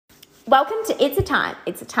Welcome to It's a Time.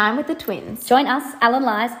 It's a Time with the twins. Join us, Alan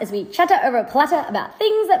Lies, as we chatter over a platter about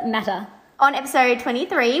things that matter. On episode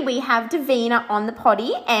 23, we have Davina on the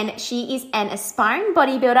potty, and she is an aspiring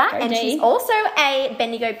bodybuilder, and she's also a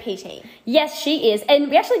Bendigo PT. Yes, she is. And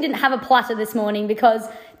we actually didn't have a platter this morning because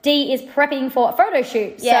Dee is prepping for a photo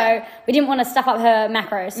shoot. Yeah. So we didn't want to stuff up her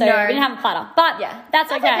macros, so we didn't have a platter. But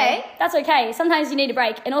that's okay. That's okay. Sometimes you need a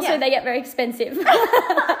break, and also they get very expensive.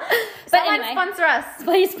 But anyway, sponsor us.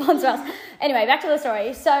 Please sponsor us. Anyway, back to the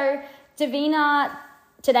story. So Davina,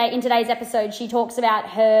 in today's episode, she talks about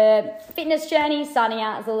her fitness journey, starting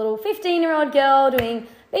out as a little 15-year-old girl doing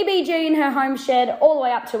BBG in her home shed, all the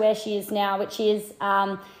way up to where she is now, which is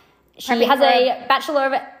she has a Bachelor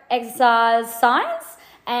of Exercise Science,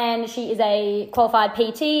 and she is a qualified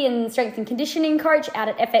PT and strength and conditioning coach out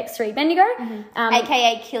at FX3 Bendigo.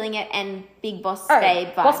 AKA Killing It and Big Boss Babe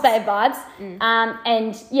vibes. Boss Babe vibes.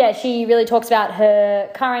 And yeah, she really talks about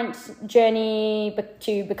her current journey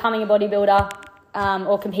to becoming a bodybuilder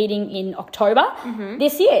or competing in October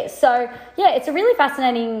this year. So yeah, it's a really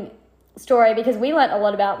fascinating story because we learnt a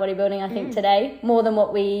lot about bodybuilding, I think, today, more than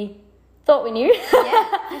what we thought we knew.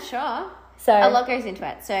 Yeah, for sure. So a lot goes into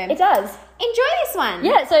it. So it does. Enjoy this one.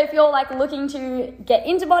 Yeah, so if you're looking to get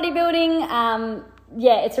into bodybuilding,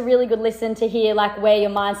 it's a really good listen to hear where your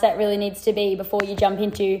mindset really needs to be before you jump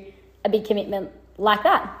into a big commitment like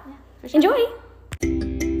that. Yeah, for sure. Enjoy.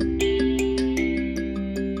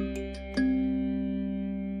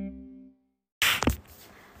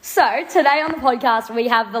 So today on the podcast we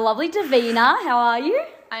have the lovely Davina. How are you?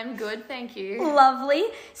 I'm good, thank you. Lovely.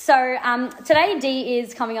 So today Dee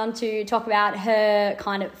is coming on to talk about her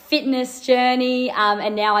kind of fitness journey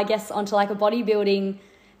and now I guess onto a bodybuilding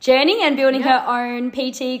journey and building her own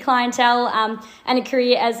PT clientele and a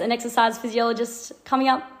career as an exercise physiologist coming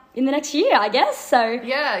up in the next year, I guess. So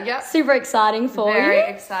super exciting for you.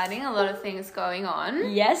 Very exciting. A lot of things going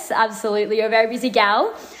on. Yes, absolutely. You're a very busy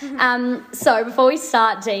gal. So before we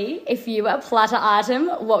start, Dee, if you were a platter item,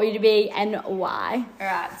 what would you be and why? All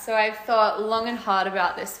right. So I've thought long and hard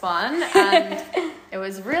about this one, and it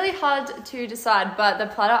was really hard to decide. But the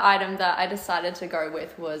platter item that I decided to go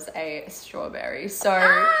with was a strawberry. So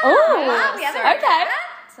okay.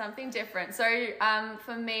 Something different. So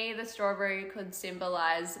for me, the strawberry could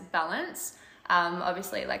symbolize balance.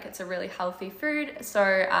 Obviously, it's a really healthy food.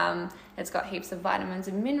 So it's got heaps of vitamins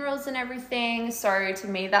and minerals and everything. So to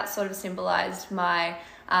me, that sort of symbolized my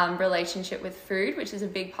relationship with food, which is a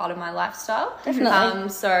big part of my lifestyle.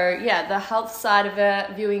 Definitely. The health side of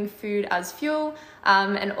it, viewing food as fuel,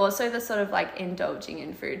 and also the sort of indulging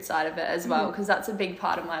in food side of it as well, because that's a big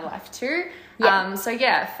part of my life too.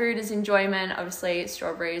 Food is enjoyment. Obviously,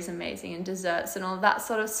 strawberries amazing, and desserts and all that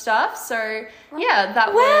sort of stuff. So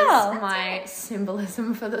that was my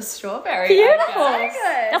symbolism for the strawberry. Beautiful. So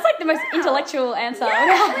good. That's the most intellectual answer.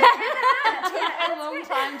 It took a long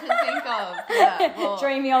time to think of. Yeah, well.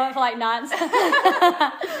 Dreaming of it for nights.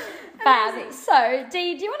 Fab. So,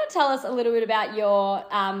 Dee, do you want to tell us a little bit about your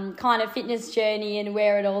kind of fitness journey and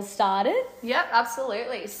where it all started? Yep,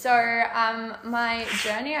 absolutely. So my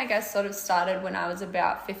journey, I guess, sort of started when I was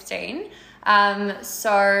about 15.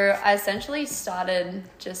 So I essentially started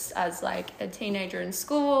just as a teenager in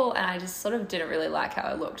school, and I just sort of didn't really like how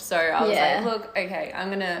I looked. So I was look, okay, I'm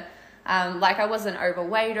going to... I wasn't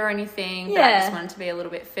overweight or anything, but I just wanted to be a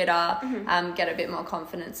little bit fitter, get a bit more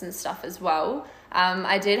confidence and stuff as well.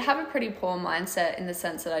 I did have a pretty poor mindset in the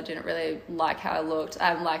sense that I didn't really like how I looked.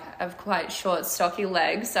 I have quite short, stocky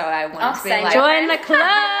legs, so I wanted to be join the club.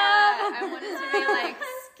 I wanted to be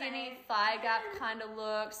skinny thigh gap kind of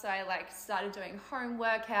look. So I started doing home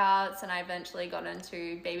workouts, and I eventually got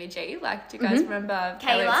into BBG. Do you guys remember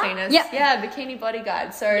Kayla? Yeah, Bikini Body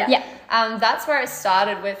Guide. So that's where I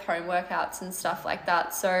started with home workouts and stuff like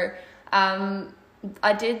that. So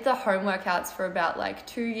I did the home workouts for about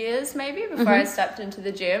 2 years maybe before I stepped into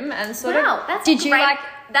the gym, and that's did you great.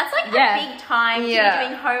 That's a big time to be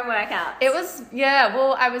doing home workouts. It was,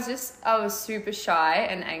 well, I was super shy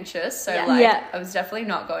and anxious. So I was definitely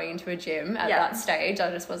not going into a gym at that stage. I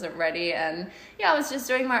just wasn't ready. And I was just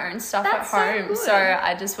doing my own stuff at home. So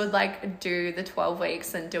I just would do the 12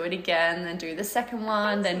 weeks and do it again, then do the second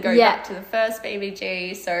one, then go back to the first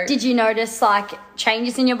BBG. So did you notice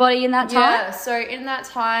changes in your body in that time? Yeah. So in that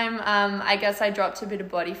time, I guess I dropped a bit of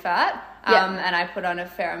body fat. And I put on a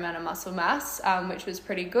fair amount of muscle mass, which was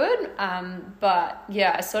pretty good. But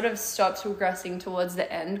I sort of stopped progressing towards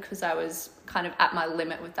the end because I was kind of at my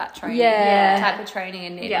limit with that training type of training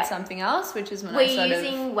and needed something else, which is when Were you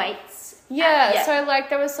using weights? So like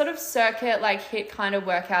there was sort of circuit like HIIT kind of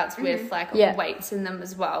workouts with like weights in them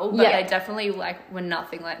as well, but they definitely like were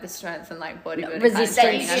nothing like the strength and like bodybuilding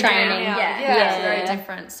resistance kind of training. It's very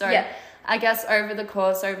different. So I guess over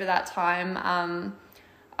that time,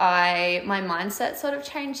 my mindset sort of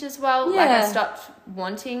changed as well. Like I stopped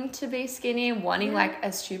wanting to be skinny and wanting like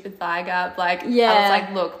a stupid thigh gap. Like I was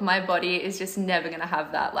like, look, my body is just never gonna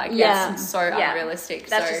have that. Like it's so unrealistic.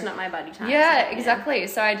 That's just not my body type. Yeah, exactly.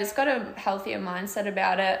 So I just got a healthier mindset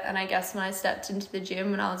about it. And I guess when I stepped into the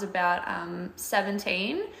gym when I was about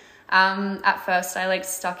 17, at first I like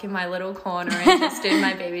stuck in my little corner and just did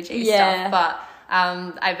my BBG stuff. But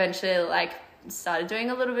I eventually like started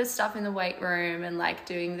doing a little bit of stuff in the weight room and like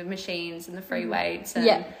doing the machines and the free weights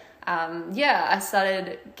and I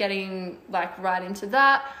started getting like right into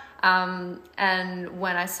that, and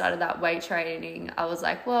when I started that weight training I was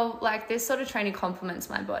like, well, like this sort of training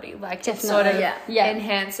complements my body, like it sort of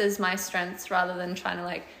enhances my strengths rather than trying to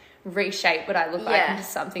like reshape what I look like into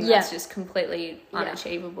something that's just completely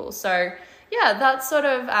unachievable. So that's sort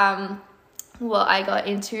of what I got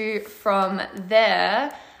into from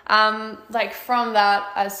there. Like from that,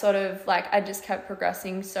 I sort of like, I just kept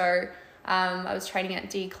progressing. So, I was training at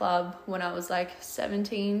D Club when I was like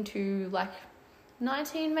 17 to like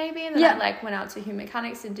 19 maybe. And then I like went out to Human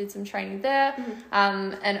Mechanics and did some training there.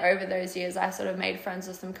 And over those years, I sort of made friends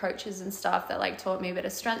with some coaches and stuff that like taught me a bit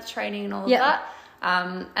of strength training and all of that.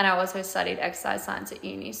 And I also studied exercise science at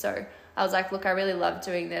uni. So I was like, look, I really love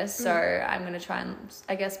doing this, so I'm going to try and,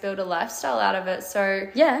 I guess, build a lifestyle out of it. So,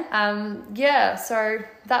 so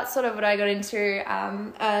that's sort of what I got into.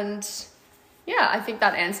 And, I think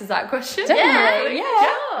that answers that question. Definitely.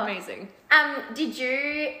 Amazing. Did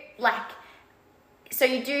you, like, so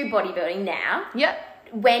you do bodybuilding now?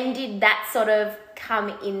 Yep. When did that sort of come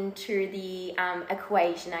into the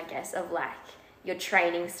equation, I guess, of, like, your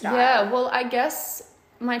training style? Yeah, well, I guess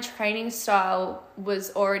my training style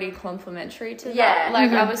was already complementary to that.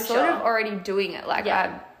 Like I was sort of already doing it. Like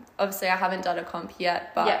I haven't done a comp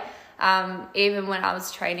yet, but even when I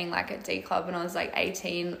was training like at D Club when I was like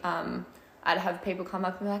 18, I'd have people come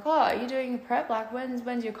up and be like, oh, are you doing a prep? Like,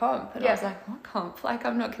 when's your comp? And I was like, what comp? Like,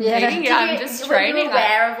 I'm not competing. I'm just training. Were you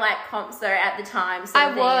aware of, like, comps, though, at the time?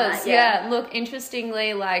 I was, like, Look,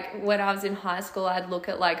 interestingly, like, when I was in high school, I'd look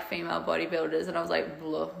at, like, female bodybuilders, and I was like,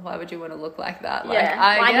 why would you want to look like that? Like,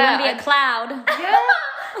 why do you want to be a cloud?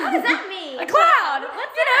 What does that mean? A cloud.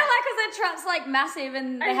 What's like, because their trump's, like, massive,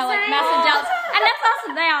 and they have, like, massive delts. And that's us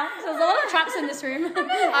now. So there's a lot of traps in this room.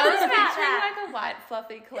 I was picturing, like, a white,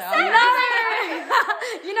 fluffy cloud.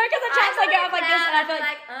 You know, because the traps like go up like this, and I feel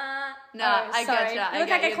like I gotcha. You look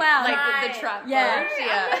like a cloud. Like the trap. Yeah.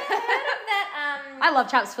 I've heard of that. I love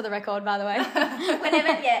traps for the record, by the way.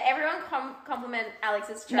 Whenever, everyone compliment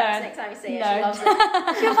Alex's traps next time you see her. No.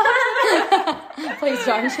 She loves it. Please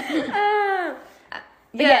don't.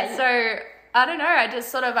 So I don't know. I just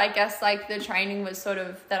sort of, I guess, like the training was sort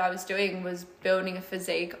of that I was doing was building a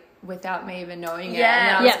physique without me even knowing it. And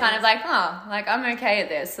then I was kind of like, like I'm okay at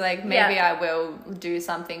this. Like maybe I will do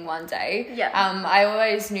something one day. I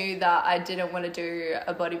always knew that I didn't want to do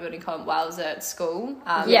a bodybuilding comp while I was at school. Then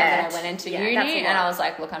I went into uni and I was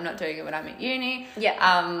like, look, I'm not doing it when I'm at uni.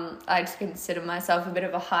 I just consider myself a bit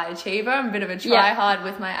of a high achiever. I'm a bit of a try hard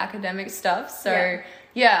with my academic stuff. So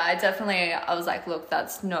I was like, look,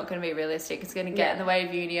 that's not going to be realistic. It's going to get in the way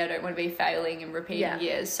of uni. I don't want to be failing and repeating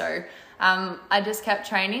years. So I just kept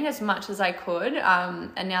training as much as I could.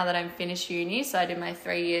 And now that I'm finished uni, so I did my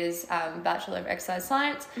 3 years Bachelor of Exercise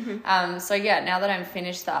Science. Now that I'm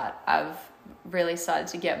finished that, I've really started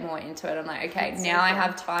to get more into it. I'm like, okay, now I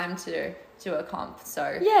have time to do a comp. So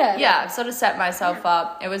I've sort of set myself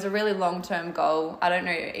up. It was a really long-term goal. I don't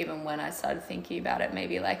know even when I started thinking about it,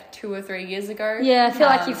 maybe like 2 or 3 years ago. I feel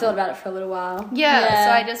like you've thought about it for a little while. So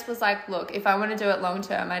I just was like, look, if I want to do it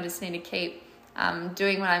long-term, I just need to keep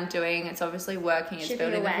doing what I'm doing. It's obviously working. It's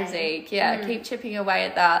building the physique. Keep chipping away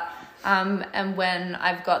at that. And when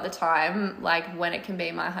I've got the time, like when it can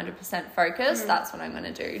be my 100% focus, that's what I'm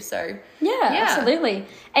going to do. So absolutely.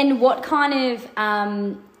 And what kind of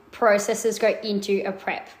processes go into a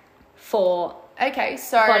prep for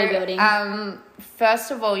bodybuilding?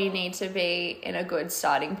 First of all, you need to be in a good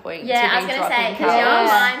starting point. I was going to say, because your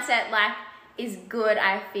mindset like is good,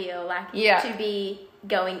 I feel like to be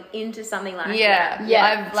going into something like that.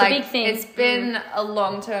 I've, it's a big thing. It's been a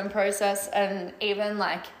long-term process, and even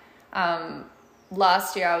like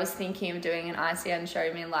last year I was thinking of doing an ICN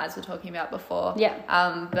show. Me and Liz were talking about before.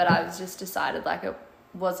 But I was just decided like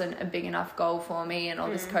wasn't a big enough goal for me, and all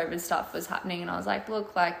this COVID stuff was happening, and I was like,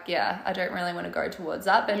 look, like, yeah, I don't really want to go towards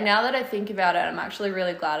that. But now that I think about it, I'm actually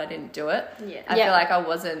really glad I didn't do it. I feel like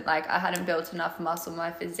I hadn't built enough muscle,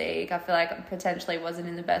 my physique. I feel like I potentially wasn't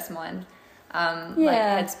in the best like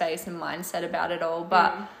headspace and mindset about it all.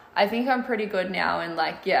 But I think I'm pretty good now, and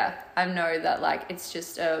like, I know that like it's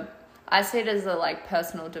just I see it as a like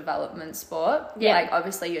personal development sport. Yeah. Like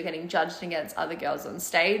obviously you're getting judged against other girls on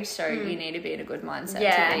stage, so you need to be in a good mindset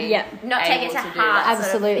to be not take it to heart.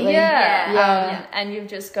 Absolutely. And you've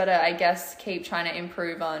just got to, I guess, keep trying to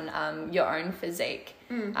improve on your own physique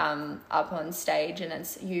up on stage, and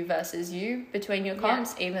it's you versus you between your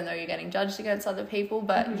comps, even though you're getting judged against other people.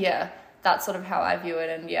 But that's sort of how I view it,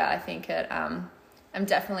 and I think it. I'm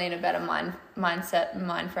definitely in a better mind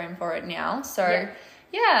frame for it now. So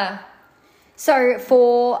So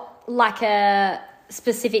for like a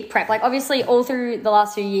specific prep, like obviously all through the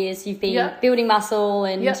last few years you've been building muscle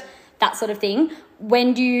and that sort of thing.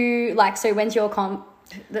 When do you when's your comp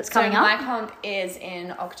that's coming up? My comp is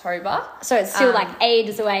in October. So it's still like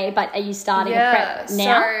ages away, but are you starting a prep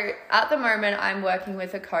now? So at the moment I'm working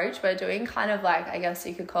with a coach. We're doing kind of like, I guess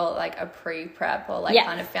you could call it like a pre-prep or like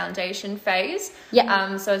kind of foundation phase.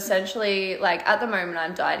 So essentially like at the moment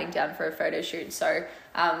I'm dieting down for a photo shoot. So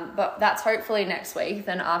but that's hopefully next week.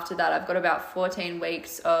 Then after that, I've got about 14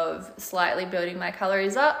 weeks of slightly building my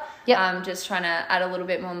calories up. Just trying to add a little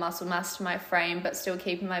bit more muscle mass to my frame, but still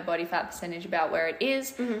keeping my body fat percentage about where it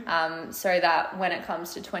is. So that when it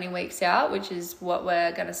comes to 20 weeks out, which is what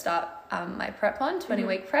we're going to start my prep on,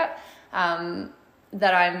 20-week prep,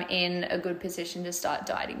 that I'm in a good position to start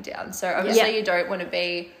dieting down. So obviously you don't want to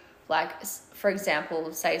be like, for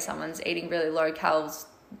example, say someone's eating really low calories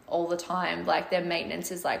all the time, like their maintenance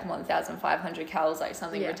is like 1,500 calories, like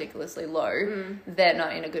something ridiculously low, they're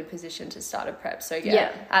not in a good position to start a prep. So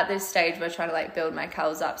at this stage we're trying to like build my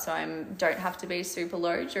calories up so I don't have to be super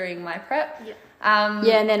low during my prep. And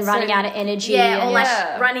then running out of energy.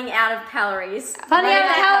 Running out of calories. Running out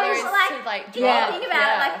of calories. Think about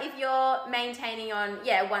it, like if you're maintaining on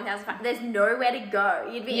 1,500, there's nowhere to go.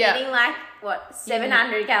 You'd be eating like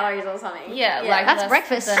 700 calories or something. Like that's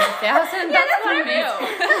breakfast. Than 1,000. That's one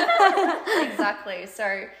meal. Exactly.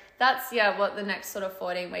 So that's what the next sort of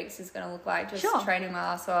 14 weeks is going to look like. Just training my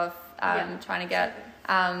ass off, trying to get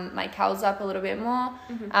my calories up a little bit more.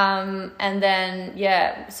 And then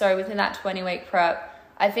so within that 20-week prep,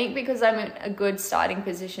 I think because I'm in a good starting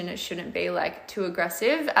position, it shouldn't be like too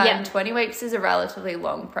aggressive. 20 weeks is a relatively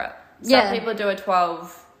long prep. Some people do a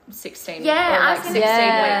 12, 16 or like 16 week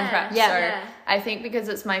prep. So I think because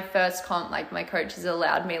it's my first comp, like my coach has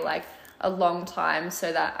allowed me like a long time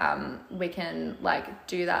so that we can like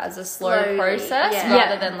do that as a slow process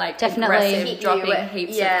rather than like aggressive dropping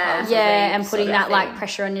heaps of calories and putting that like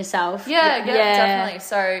pressure on yourself. Definitely.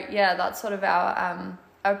 So that's sort of our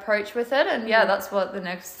approach with it, and that's what the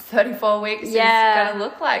next 34 weeks is gonna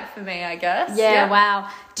look like for me, I guess. Wow.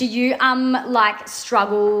 Do you like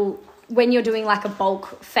struggle when you're doing like a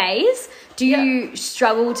bulk phase? Do you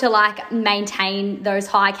struggle to like maintain those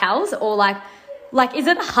high calories, or like is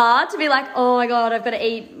it hard to be like, oh my God, I've got to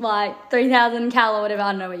eat like 3,000 cal or whatever?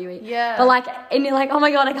 I don't know what you eat. But like, and you're like, oh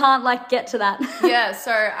my God, I can't like get to that.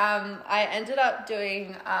 So I ended up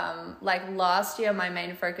doing, like last year, my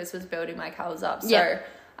main focus was building my calories up. So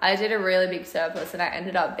I did a really big surplus and I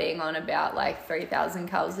ended up being on about like 3,000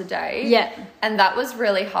 calories a day. And that was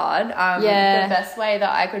really hard. The best way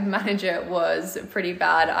that I could manage it was pretty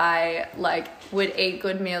bad. I like would eat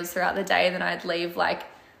good meals throughout the day, and then I'd leave like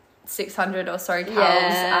 600 or so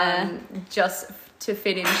calories just to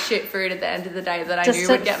fit in shit food at the end of the day that I knew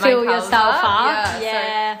would get my calories up.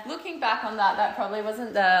 So looking back on that, that probably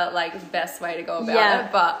wasn't the like best way to go about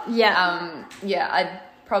it, but I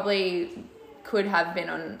probably could have been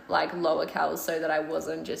on like lower calories so that I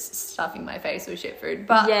wasn't just stuffing my face with shit food.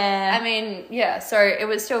 But I mean, so it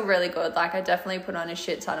was still really good. Like I definitely put on a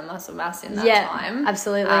shit ton of muscle mass in that time.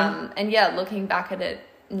 Absolutely. And looking back at it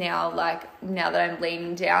now, like now that I'm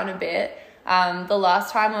leaning down a bit, the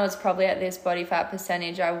last time I was probably at this body fat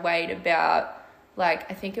percentage, I weighed about like,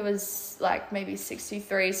 I think it was like maybe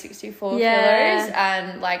 63, 64 kilos,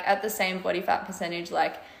 and like at the same body fat percentage,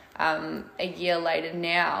 like a year later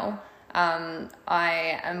now,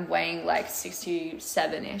 I am weighing like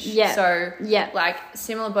 67-ish. So like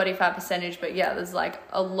similar body fat percentage, but there's like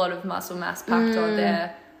a lot of muscle mass packed on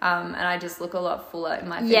there. And I just look a lot fuller in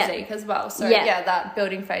my physique as well. So that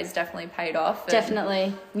building phase definitely paid off. And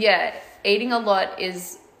definitely. Eating a lot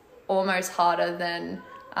is almost harder than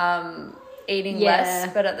eating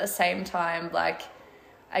less, but at the same time, like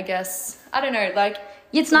I guess, I don't know, like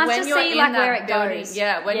it's nice when to you're see in like that where it building,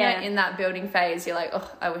 goes. when you're in that building phase, you're like,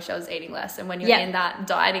 oh, I wish I was eating less. And when you're in that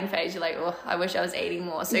dieting phase, you're like, oh, I wish I was eating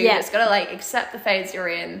more. So you just gotta like accept the phase you're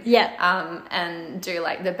in, and do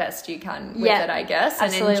like the best you can with it, I guess,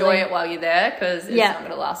 and enjoy it while you're there, because it's not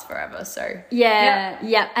gonna last forever. So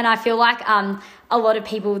and I feel like a lot of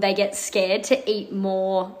people, they get scared to eat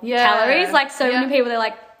more calories. Like so many people, they're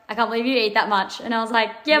like, I can't believe you eat that much. And I was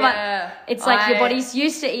like, but it's like your body's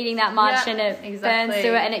used to eating that much, and it burns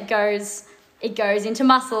through it, and it goes into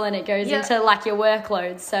muscle, and it goes into like your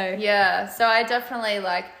workload. So so I definitely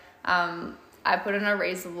like I put in a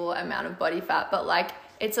reasonable amount of body fat, but like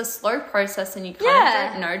it's a slow process, and you kind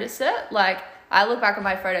of don't notice it. Like I look back at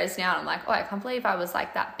my photos now and I'm like, oh, I can't believe I was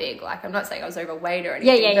like that big. Like, I'm not saying I was overweight or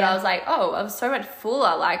anything, but I was like, oh, I was so much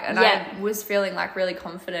fuller. Like, and I was feeling like really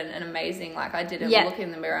confident and amazing. Like, I didn't look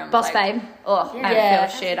in the mirror and boss like, babe. Oh, I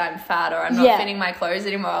feel shit. I'm fat, or I'm not fitting my clothes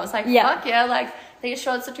anymore. I was like, fuck yeah. Like, these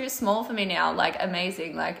shorts are too small for me now. Like,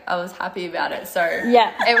 amazing. Like, I was happy about it. So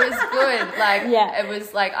it was good. Like, it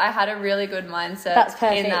was like I had a really good mindset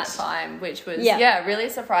in that time, which was really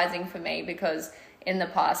surprising for me, because in the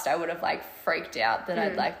past I would have like freaked out that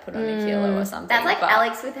I'd like put on a kilo or something. That's like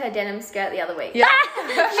Alex with her denim skirt the other week. Me, she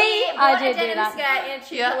I bought did a denim that. skirt in a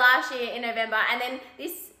Chuka last year in November, and then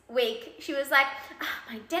this week she was like,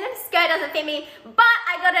 my denim skirt doesn't fit me, but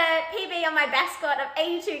I got a PB on my best squat of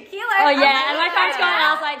 82 kilos. Oh yeah, and my friends got it, and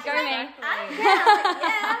I was like, go me.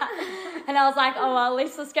 And I was like, oh well, at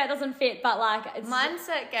least the skirt doesn't fit, but like it's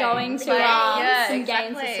mindset gains. Going to some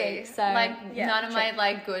gains this week. So like none of my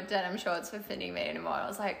like good denim shorts were fitting me anymore. I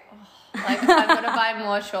was like, oh, like I'm gonna buy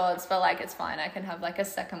more shorts, but like it's fine. I can have like a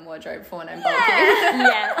second wardrobe for when I'm bulking.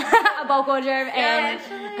 A bulk wardrobe and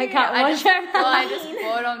a cut wardrobe. I just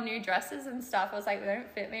bought on new dresses and stuff. I was like, they don't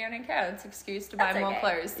fit me. I don't care. It's an excuse to buy more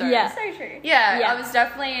clothes. So so true. I was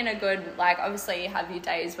definitely in a good, like, obviously you have your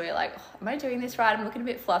days where you're like, oh, am I doing this right? I'm looking a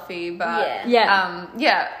bit fluffy, but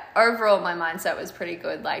overall my mindset was pretty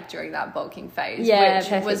good, like during that bulking phase,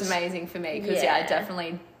 which was amazing for me, because I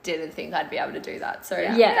definitely didn't think I'd be able to do that. So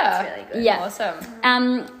that's really good.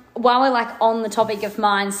 Awesome. While we're like on the topic of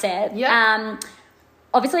mindset,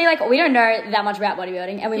 obviously like we don't know that much about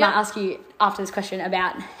bodybuilding, and we might ask you after this question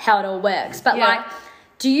about how it all works, but like,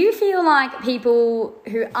 do you feel like people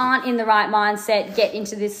who aren't in the right mindset get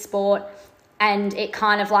into this sport and it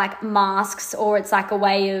kind of like masks, or it's like a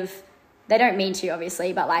way of, they don't mean to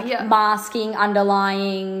obviously, but like masking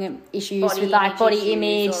underlying issues with like body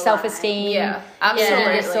image, self-esteem,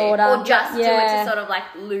 absolutely, disorder, or just do it to sort of like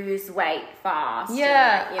lose weight fast.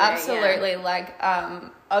 Absolutely. Like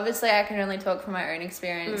obviously I can only talk from my own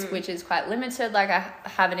experience, which is quite limited. Like I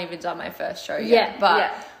haven't even done my first show yet,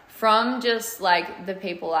 but from just like the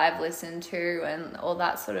people I've listened to and all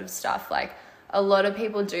that sort of stuff, like a lot of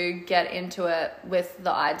people do get into it with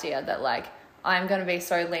the idea that like, I'm going to be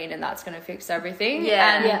so lean and that's going to fix everything.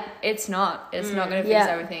 It's not. It's not going to fix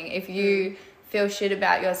everything. If you feel shit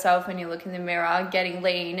about yourself when you look in the mirror, getting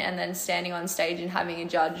lean, and then standing on stage and having a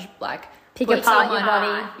judge like pick apart your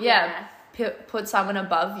body. Put someone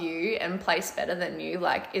above you and place better than you,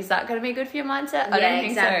 like, is that going to be good for your mindset? I don't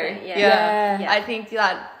think so. I think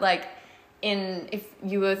that like, if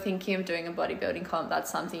you were thinking of doing a bodybuilding comp,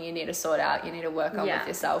 that's something you need to sort out. You need to work on with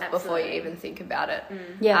yourself before you even think about it.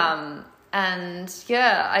 And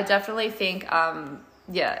I definitely think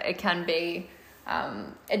it can be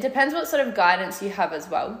it depends what sort of guidance you have as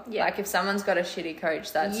well. Like if someone's got a shitty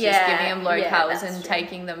coach that's just giving them low calories and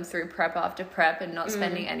taking them through prep after prep and not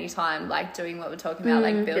spending any time like doing what we're talking about,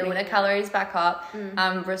 like building the calories back up,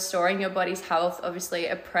 restoring your body's health. Obviously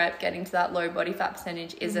a prep getting to that low body fat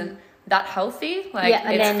percentage isn't that healthy. Like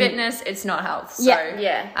it's fitness, it's not health. So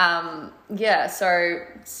so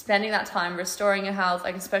spending that time restoring your health,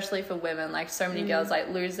 like especially for women, like so many girls like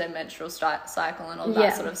lose their menstrual cycle and all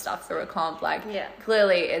that sort of stuff through a comp, like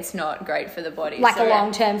clearly it's not great for the body, like a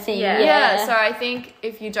long-term thing. So I think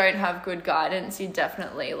if you don't have good guidance, you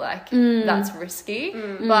definitely like that's risky.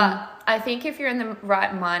 But I think if you're in the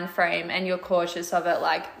right mind frame and you're cautious of it,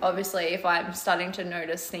 like obviously if I'm starting to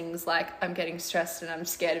notice things like I'm getting stressed and I'm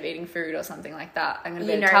scared of eating food or something like that, I'm going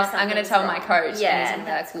to tell my coach, and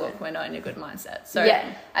like, look, we're not in a good mindset. So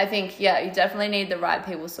I think you definitely need the right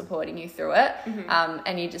people supporting you through it,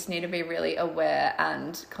 and you just need to be really aware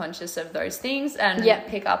and conscious of those things and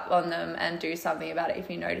pick up on them and do something about it if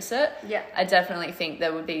you notice it. I definitely think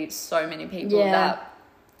there would be so many people that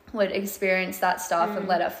would experience that stuff and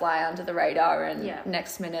let it fly under the radar, and Yeah.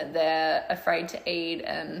 next minute they're afraid to eat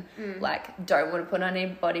and like don't want to put on any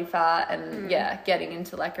body fat and getting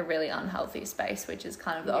into like a really unhealthy space, which is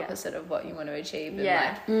kind of the opposite of what you want to achieve in Yeah.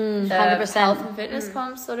 like the 100%. health and fitness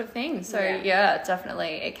comp sort of thing. So yeah,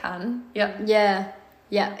 definitely it can.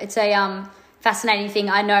 Yeah. It's a fascinating thing.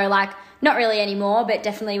 I know, like, not really anymore, but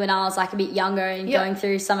definitely when I was like a bit younger and going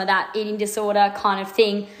through some of that eating disorder kind of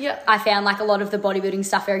thing, I found like a lot of the bodybuilding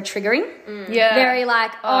stuff very triggering. Very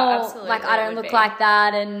like, absolutely, like I don't it would look be. like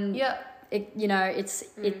that, and It, you know,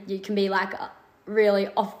 you can be like really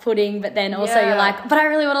off-putting, but then also you're like, but I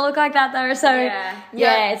really want to look like that though. So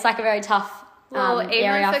it's like a very tough well, even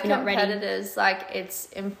area for if you're not ready. competitors, like it's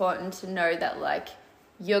important to know that like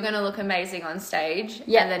you're going to look amazing on stage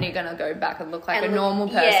and then you're going to go back and look like And a normal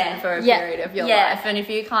person for a period of your life. And if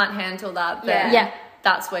you can't handle that, then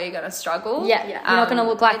that's where you're going to struggle. You're not going to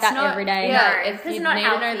look like it's that not- every day. Yeah, No, if it's you not need to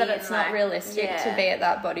know healthy that it's and, not like, realistic to be at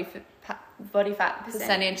that body fat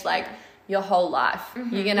percentage like your whole life.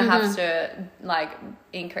 You're going to have to like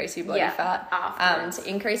increase your body fat afterwards. to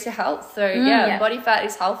increase your health. So body fat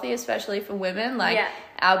is healthy, especially for women. Like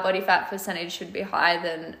our body fat percentage should be higher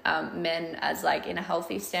than men as like in a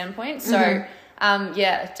healthy standpoint. So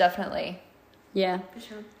definitely. Yeah. For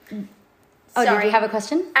sure. Oh, did Sorry. you have a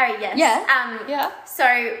question? Oh, yes. Yeah.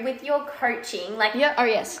 So with your coaching, like, Oh,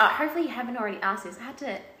 yes. hopefully you haven't already asked this. I had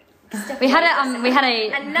to step We had away a for a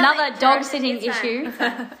second. another dog interruption. sitting It's fine. issue.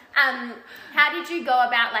 How did you go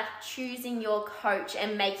about like choosing your coach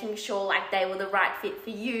and making sure like they were the right fit for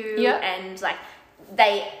you and like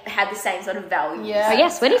they had the same sort of values? Yeah. Oh,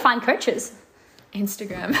 yes. Where do you find coaches?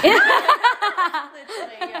 Instagram.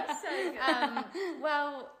 Literally, yeah. So good.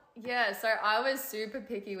 Well, yeah, so I was super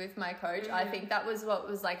picky with my coach. I think that was what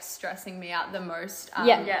was like stressing me out the most out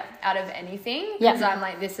of anything, because I'm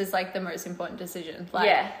like, this is like the most important decision.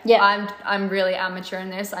 Like, I'm really amateur in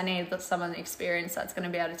this. I need someone experienced that's going to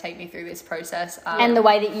be able to take me through this process And the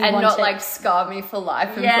way that you and want not it. like scar me for life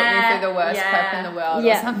and put me through the worst prep in the world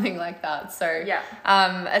or something like that. So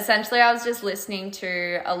essentially I was just listening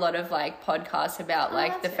to a lot of like podcasts about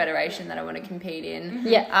like the federation that I want to compete in.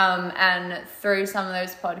 And through some of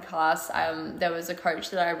those podcasts, there was a coach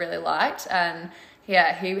that I really liked, and he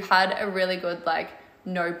had a really good like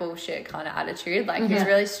no bullshit kind of attitude. Like he was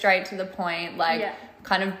really straight to the point, like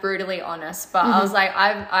kind of brutally honest. But I was like,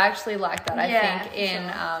 I actually like that. I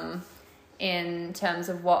think in terms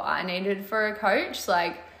of what I needed for a coach,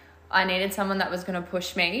 like I needed someone that was going to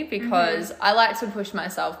push me, because I like to push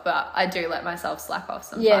myself, but I do let myself slack off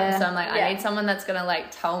sometimes. So I'm like, I need someone that's going to like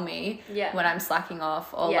tell me when I'm slacking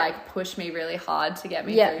off, or like push me really hard to get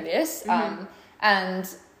me through this.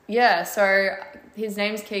 So his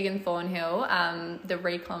name's Keegan Thornhill. The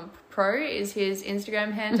Recomp Pro is his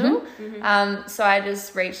Instagram handle. So I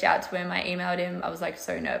just reached out to him. I emailed him. I was like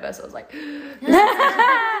so nervous. I was like, this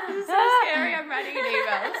is so scary. I'm writing an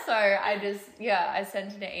email. So I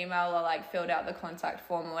sent in an email, or like filled out the contact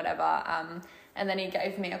form or whatever. And then he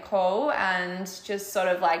gave me a call and just sort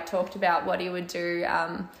of like talked about what he would do,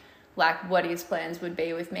 like what his plans would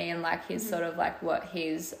be with me, and like his sort of like what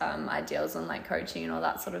his ideals on like coaching and all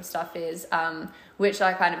that sort of stuff is, which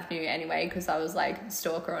I kind of knew anyway, because I was like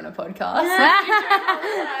stalker on a podcast.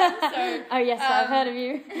 Oh yes, I've heard of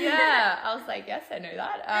you. I was like, yes, I know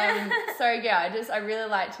that. I really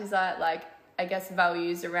liked his like I guess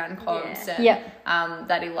values around comps and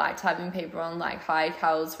that he liked having people on like high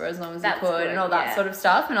calories for as long as he could and all that sort of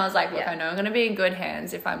stuff. And I was like, look, I know I'm going to be in good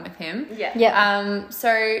hands if I'm with him.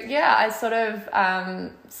 I sort of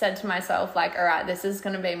said to myself like, all right, this is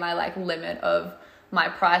going to be my like limit of my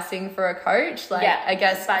pricing for a coach. Like I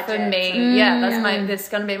guess budget. for me, this is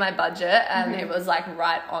going to be my budget, and it was like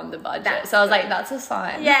right on the budget. So I was like, that's a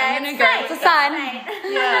sign. Yeah, I'm gonna go. It's a sign.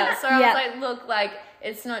 So I was like, look, like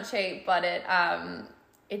it's not cheap, but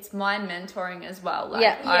it's mind mentoring as well.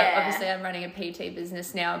 Like obviously I'm running a PT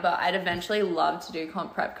business now, but I'd eventually love to do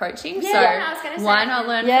comp prep coaching. I was gonna say. Why not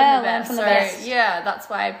learn from the best? That's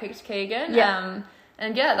why I picked Keegan.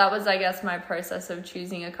 And that was, I guess, my process of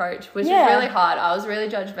choosing a coach, which was really hard. I was really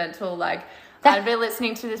judgmental. Like, I'd be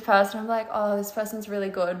listening to this person, I'm like, oh, this person's really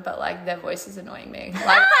good, but like their voice is annoying me.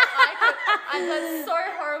 Like, that's so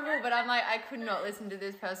horrible, but I'm like, I could not listen to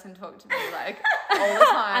this person talk to me like all the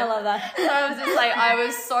time. I love that. So I was just like, I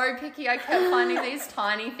was so picky. I kept finding these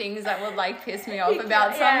tiny things that would like piss me off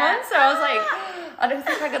about someone. So I was like, I don't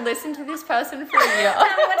think I could listen to this person for a year. I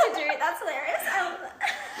don't know what to do. That's hilarious. I love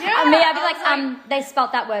that. Me, I'd be like, they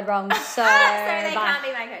spelt that word wrong, so So they bye. can't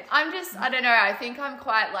be my coach. I don't know, I think I'm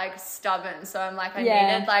quite like stubborn, so I'm like, I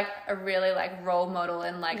Yeah. needed like a really like role model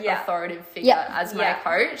and like Yeah. authoritative figure Yeah. as my Yeah.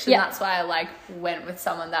 coach, and Yeah. that's why I like went with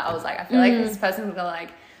someone that I was like, I feel like this person's gonna like,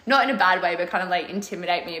 not in a bad way, but kind of like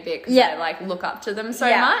intimidate me a bit because Yeah. I like look up to them so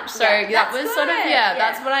Yeah. much. So Yeah. that That's was sort of, good. yeah, Yeah.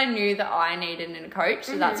 that's what I knew that I needed in a coach.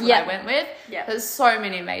 So that's what Yeah. I went with. Yeah. There's so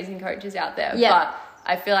many amazing coaches out there, Yeah. but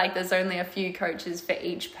I feel like there's only a few coaches for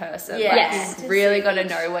each person. Yeah. Like, Yes. you've really got to Each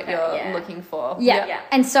know what per- you're yeah. looking for. Yeah. Yeah.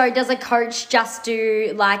 And so does a coach just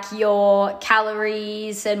do like your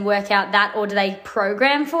calories and work out that, or do they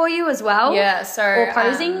program for you as well? Yeah, so Or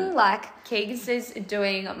posing, like, Keegs is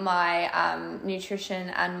doing my nutrition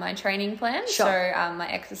and my training plan, Sure. so my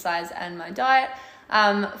exercise and my diet.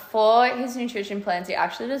 For his nutrition plans, he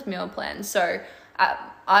actually does meal plans. So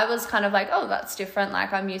I was kind of like, oh, that's different.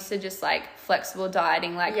 Like, I'm used to just like flexible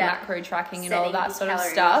dieting, like Yeah. macro tracking and all Setting that his sort of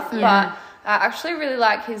calories stuff. and- But I actually really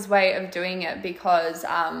like his way of doing it because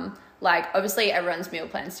like, obviously everyone's meal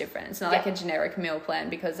plan's different. It's not like Yeah. a generic meal plan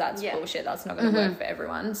because that's Yeah. bullshit. That's not going to work for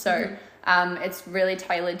everyone. So it's really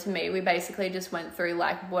tailored to me. We basically just went through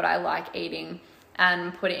like what I like eating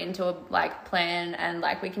and put it into a like plan, and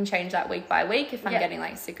like we can change that week by week if I'm Yeah. getting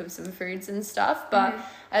like sick of some foods and stuff. But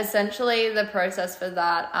essentially the process for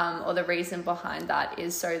that or the reason behind that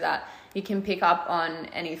is so that you can pick up on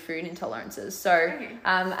any food intolerances. So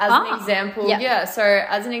as an example, yeah. so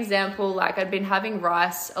as an example, like I'd been having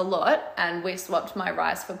rice a lot and we swapped my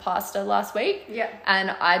rice for pasta last week. Yeah.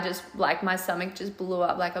 And I just like my stomach just blew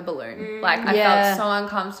up like a balloon. Like I Yeah. felt so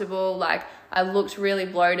uncomfortable. Like I looked really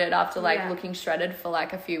bloated after like Yeah. looking shredded for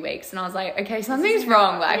like a few weeks, and I was like, okay, something's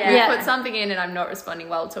wrong. Like Yeah. we put something in and I'm not responding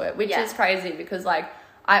well to it, which Yeah. is crazy because like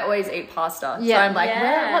I always eat pasta. So Yeah. I'm like,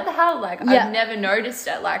 Yeah. what the hell? Like Yeah. I've never noticed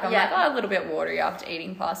it. Like I'm Yeah. like, oh, a little bit watery after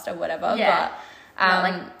eating pasta, whatever. Yeah. But Not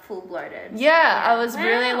like full bloated. yeah, I was Wow.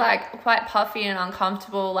 really like quite puffy and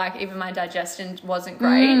uncomfortable. Like even my digestion wasn't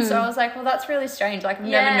great. So I was like, well, that's really strange. Like I've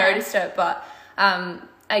never Yeah. noticed it, but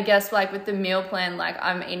I guess like with the meal plan, like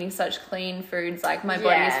I'm eating such clean foods, like my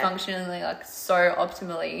body is Yeah. functioning like so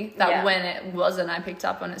optimally that Yeah. when it wasn't, I picked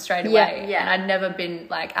up on it straight Yeah. away. Yeah. And I'd never been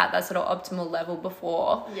like at that sort of optimal level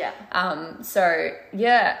before. Yeah. So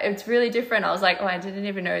yeah, it's really different. I was like, oh, I didn't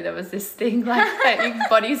even know there was this thing like that your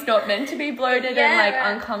body's not meant to be bloated and like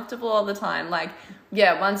right. uncomfortable all the time. Like,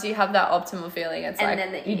 yeah, once you have that optimal feeling, it's And like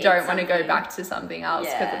then that you you don't eat want to go something. back to something else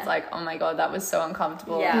because Yeah. it's like, oh my God, that was so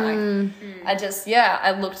uncomfortable. Yeah. And, like,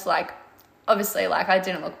 I looked like, obviously, like I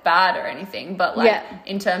didn't look bad or anything, but like Yeah.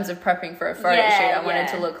 in terms of prepping for a photo Yeah, shoot, I wanted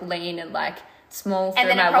yeah. to look lean and like small And through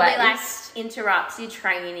then it my probably waist. like interrupts your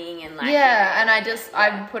training and like Yeah, and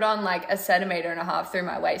I put on like 1.5 centimeters through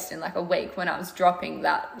my waist in like a week when I was dropping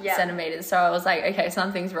that Yeah. centimeters. So I was like, okay,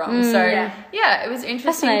 something's wrong. So Yeah. it was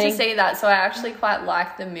interesting Fascinating. to see that. So I actually quite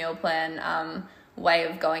like the meal plan way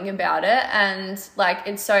of going about it, and like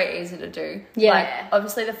it's so easy to do. Yeah. Like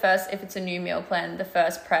obviously if it's a new meal plan, the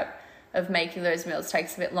first prep of making those meals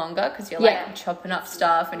takes a bit longer because you're like Yeah. chopping up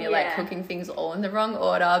stuff and you're like Yeah. cooking things all in the wrong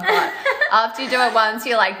order, but after you do it once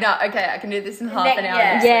you're like, no, okay, I can do this in half an hour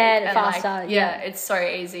Yeah. next Yeah, week. And, like, faster, yeah, yeah. it's so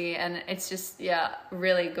easy, and it's just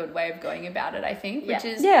really good way of going about it, I think, which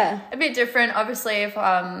is Yeah. a bit different obviously if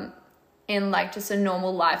in like just a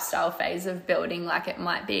normal lifestyle phase of building, like it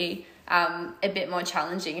might be a bit more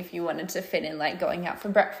challenging if you wanted to fit in like going out for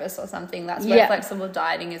breakfast or something. That's where Yeah. flexible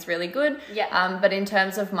dieting is really good. Yeah. But in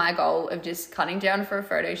terms of my goal of just cutting down for a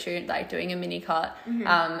photo shoot, like doing a mini cut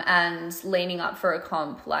and leaning up for a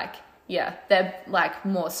comp, like they're like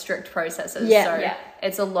more strict processes. Yeah. So Yeah.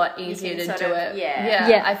 it's a lot easier can to sort do of- it. yeah.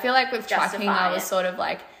 Yeah. I feel like with tracking, Justify I was it. sort of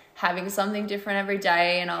like having something different every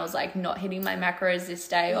day, and I was like not hitting my macros this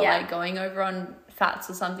day or Yeah. like going over on fats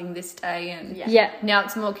or something this day, and Yeah. now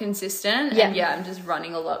it's more consistent. Yeah. And I'm just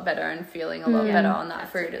running a lot better and feeling a lot better on that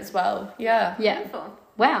food as well. Yeah. Yeah. Beautiful.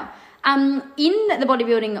 Wow. In the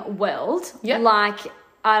bodybuilding world, Yeah. like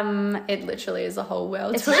It literally is a whole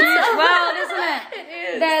world. it's a huge world, isn't it?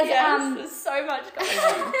 It is. There's, there's so much going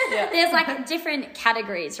on. Yeah. There's like different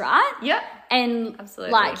categories, right? Yeah. And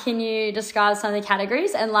Absolutely. like, can you describe some of the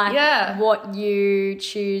categories and like what you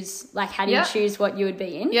choose? Like, how do you Yeah. choose what you would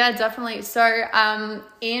be in? Yeah, definitely. So,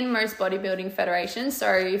 in most bodybuilding federations,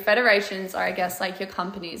 so federations are, I guess, like your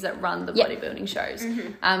companies that run the Yep. bodybuilding shows.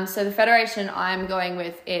 So the federation I'm going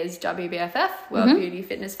with is WBFF, World Beauty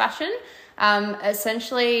Fitness Fashion.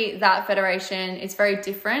 Essentially, that federation is very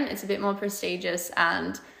different. It's a bit more prestigious,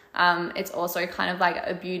 and it's also kind of like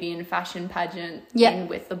a beauty and fashion pageant in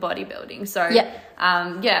with the bodybuilding. So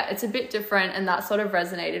it's a bit different, and that sort of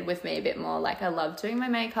resonated with me a bit more. Like I love doing my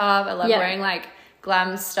makeup. I love wearing like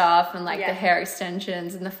glam stuff and like Yeah. the hair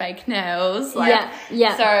extensions and the fake nails. Like,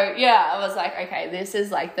 Yeah. So yeah, I was like, okay, this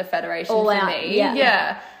is like the federation All for out, me.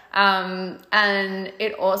 yeah. And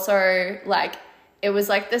it also like, it was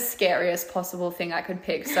like the scariest possible thing I could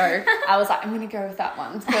pick. So I was like, I'm going to go with that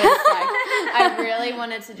one. Because like, I really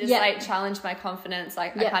wanted to just like challenge my confidence.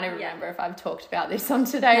 Like I can't even remember if I've talked about this on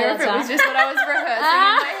today or if it was just what I was rehearsing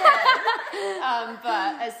in my head.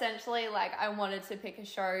 But essentially like I wanted to pick a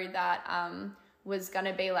show that was going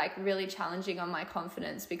to be like really challenging on my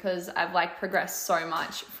confidence, because I've like progressed so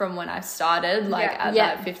much from when I started like as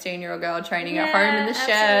that 15-year-old girl training at home in the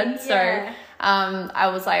shed. So I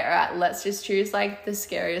was like, all right, let's just choose like the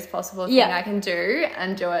scariest possible thing I can do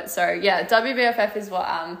and do it. So yeah, WBFF is what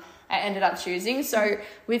I ended up choosing. So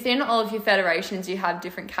within all of your federations, you have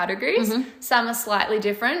different categories. Some are slightly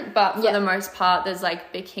different, but for the most part, there's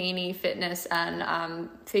like bikini, fitness, and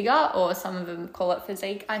figure, or some of them call it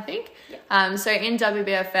physique, I think. So in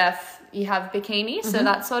WBFF, you have bikini. So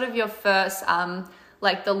that's sort of your first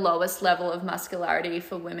like the lowest level of muscularity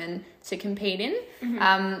for women to compete in.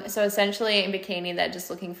 So essentially in bikini, they're just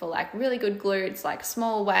looking for like really good glutes, like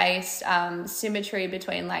small waist, symmetry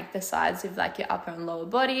between like the sides of like your upper and lower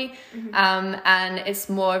body. And it's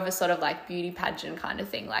more of a sort of like beauty pageant kind of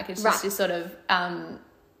thing. Like it's just this sort of,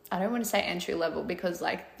 I don't want to say entry level, because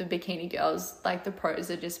like the bikini girls, like the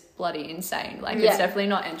pros are just bloody insane. Like it's definitely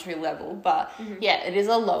not entry level, but it is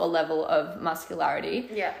a lower level of muscularity.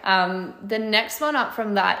 The next one up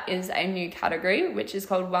from that is a new category, which is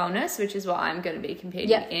called wellness, which is what I'm going to be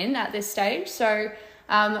competing in at this stage. So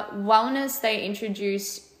wellness they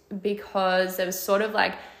introduced because there was sort of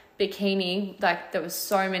like bikini, like there was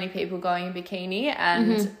so many people going in bikini,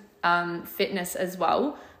 and fitness as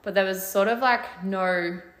well, but there was sort of like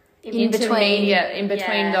no in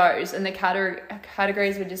between those, and the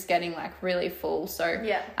categories were just getting like really full. So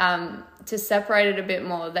to separate it a bit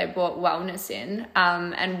more, they brought wellness in,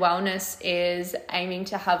 and wellness is aiming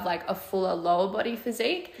to have like a fuller lower body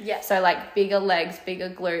physique. So like bigger legs,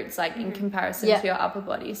 bigger glutes, like in comparison to your upper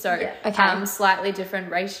body. So slightly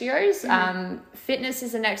different ratios. Fitness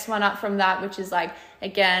is the next one up from that, which is like,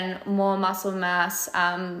 again, more muscle mass,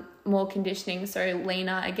 more conditioning, so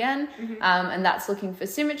leaner again. And that's looking for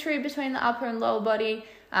symmetry between the upper and lower body.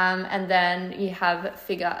 And then you have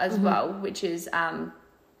figure as well, which is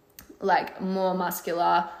like more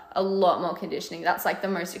muscular, a lot more conditioning. That's like the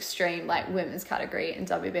most extreme like women's category in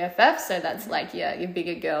WBFF. So that's like your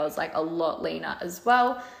bigger girls, like a lot leaner as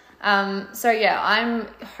well. So yeah, I'm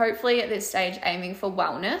hopefully at this stage aiming for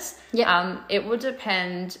wellness. It will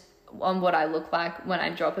depend on what I look like when I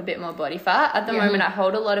drop a bit more body fat. At the moment, I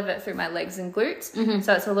hold a lot of it through my legs and glutes.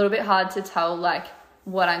 So it's a little bit hard to tell like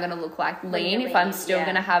what I'm going to look like lean, if I'm still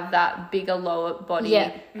going to have that bigger lower body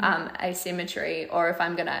asymmetry, or if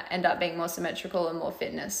I'm going to end up being more symmetrical and more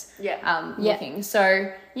fitness looking.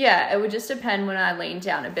 So yeah, it would just depend when I lean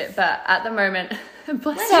down a bit, but at the moment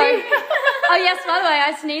bless you. Oh yes, by the way,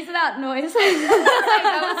 I sneeze without noise.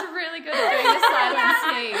 That was really good at doing the silent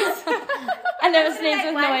sneeze. I never sneeze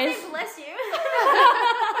with noise. Bless you.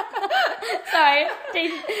 Sorry,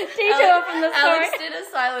 detour from the story. Alex did a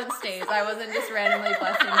silent sneeze. I wasn't just randomly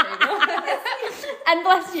blessing people. And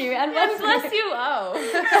bless you, and bless you. Bless you.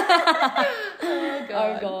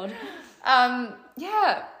 Oh god.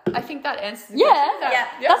 Yeah, I think that answers the question.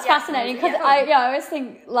 That's fascinating, because I always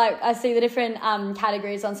think like I see the different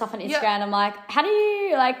categories on stuff on Instagram. I'm like, how do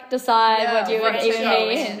you like decide what you would even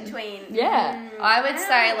be in between? I would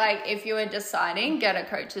say like if you were deciding, get a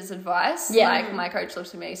coach's advice. Like my coach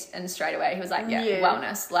looked at me and straight away he was like,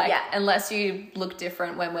 wellness. Like unless you look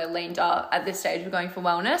different when we're leaned up at this stage, we're going for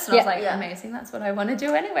wellness. And I was like, amazing, that's what I want to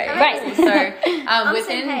do anyway. Right. So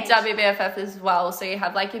within WBFF as well, so you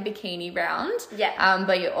have like your bikini round.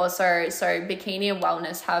 But you also, so bikini and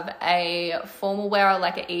wellness have a formal wear or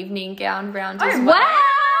like an evening gown round as well. Wow!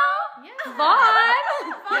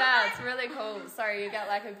 Vibe! Yeah, it's really cool. So you get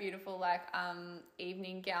like a beautiful like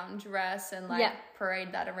evening gown dress and like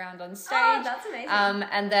parade that around on stage. Oh, that's amazing.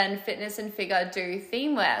 And then fitness and figure do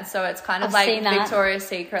theme wear. So it's kind of like Victoria's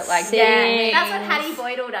Secret, like that's what Hattie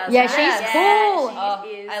Boydell does. Yeah, right? she's cool.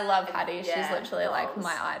 I love Hattie. She's literally like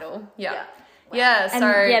my idol. Wow. Yeah, so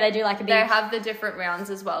they do like a big... They have the different rounds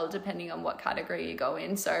as well, depending on what category you go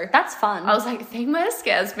in. So that's fun. I was like, theme wear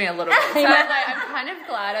scares me a little bit. So I'm kind of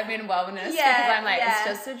glad I'm in wellness because I'm like, it's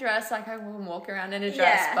just a dress. Like I will walk around in a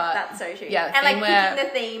dress, but that's so true. Yeah, and like picking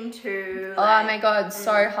the theme too. Like, oh my god,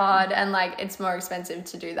 so hard, and like it's more expensive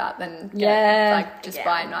to do that than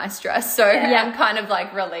buy a nice dress. So I'm kind of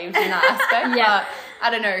like relieved in that aspect. But I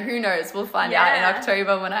don't know. Who knows? We'll find out in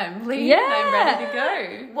October when I'm lean and I'm ready to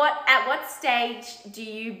go. At what stage stage do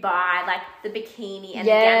you buy like the bikini and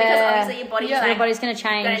the gown? Because obviously your body's your body's going to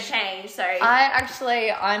change. So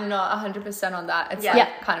I'm not 100% on that. It's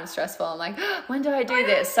like kind of stressful. I'm like, when do I do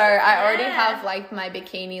this? So I already have like my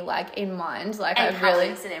bikini like in mind. Like and I really,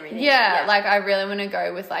 and everything. like I really want to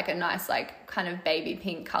go with like a nice like kind of baby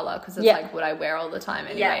pink color because it's like what I wear all the time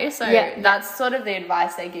anyway. So that's sort of the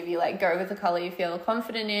advice they give you. Like go with the color you feel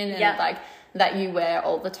confident in and like that you wear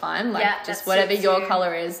all the time. Like just whatever your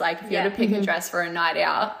color is. Like if you were to pick a dress for a night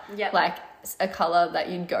out, like a color that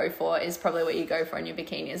you'd go for is probably what you go for in your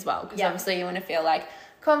bikini as well. Because obviously you want to feel like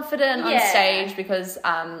confident on stage because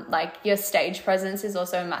like your stage presence is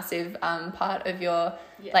also a massive part of your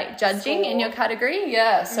like judging in your category.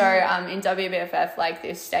 So in WBFF like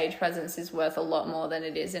this stage presence is worth a lot more than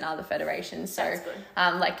it is in other federations. So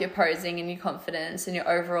like your posing and your confidence and your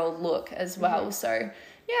overall look as well. So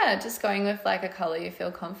just going with like a color you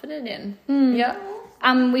feel confident in.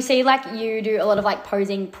 We see like you do a lot of like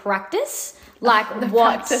posing practice. Like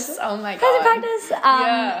practice. Oh my god. Posing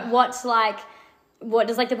practice. What's like what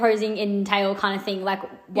does like the posing entail kind of thing? Like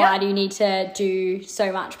why do you need to do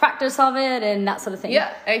so much practice of it and that sort of thing?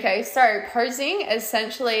 Okay, so posing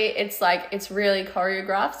essentially it's really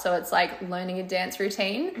choreographed, so it's like learning a dance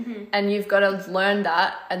routine and you've got to learn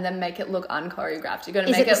that and then make it look unchoreographed. You've got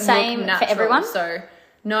to make it same look natural. For everyone?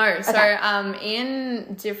 No. So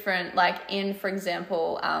in different, like in, for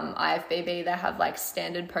example, IFBB, they have like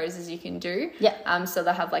standard poses you can do. So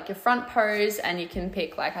they have like your front pose and you can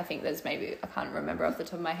pick like, I think there's maybe, I can't remember off the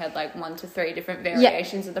top of my head, like 1 to 3 different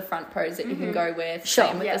variations of the front pose that you can go with.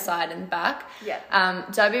 Same with the side and the back.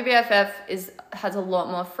 WBFF has a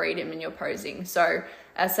lot more freedom in your posing. So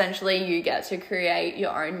essentially you get to create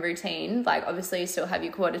your own routine. Like obviously you still have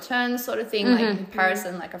your quarter turns sort of thing, like in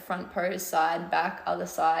comparison, like a front pose, side, back, other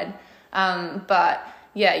side. But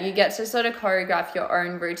you get to sort of choreograph your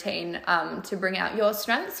own routine to bring out your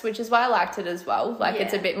strengths, which is why I liked it as well. Like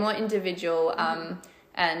it's a bit more individual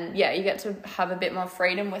and you get to have a bit more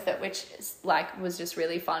freedom with it, which is, like was just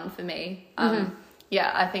really fun for me.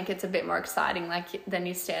 I think it's a bit more exciting like than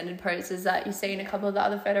your standard poses that you see in a couple of the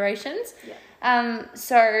other federations.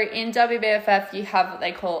 So in WBFF you have what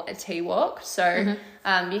they call a T-walk. So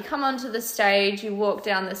you come onto the stage, you walk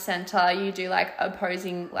down the center, you do like a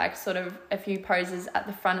posing, like sort of a few poses at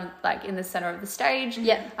the front of, like in the center of the stage.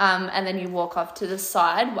 And then you walk off to the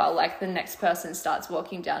side while like the next person starts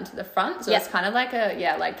walking down to the front. So it's kind of like a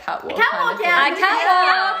like catwalk. Catwalk,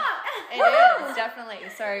 It is definitely.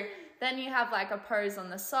 So then you have like a pose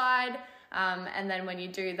on the side. And then when you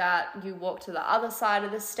do that, you walk to the other side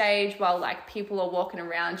of the stage while like people are walking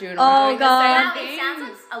around you and all doing the same thing. It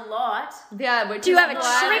sounds like a lot. Yeah. Do you ever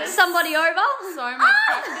trick somebody over? So much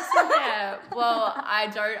practice in there. Well, I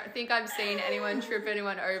don't think I've seen anyone trip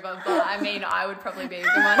anyone over, but I mean, I would probably be the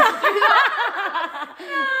one to do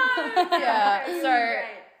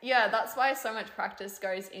that. That's why so much practice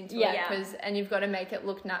goes into it and you've got to make it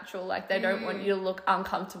look natural. Like they don't want you to look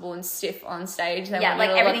uncomfortable and stiff on stage. They want like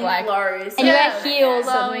you to everything look like flows. And you wear heels,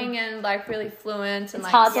 flowing and like really fluent and it's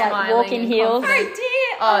like hard smiling to walk in heels.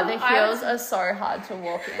 The heels are so hard to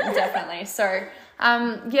walk in, definitely. So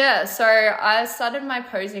so I started my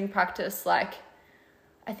posing practice like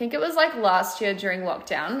I think it was like last year during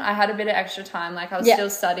lockdown. I had a bit of extra time. Like I was still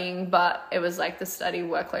studying, but it was like the study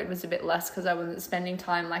workload was a bit less because I wasn't spending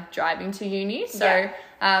time like driving to uni. So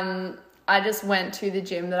I just went to the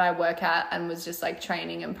gym that I work at and was just like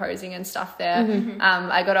training and posing and stuff there.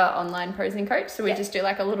 I got an online posing coach. So we just do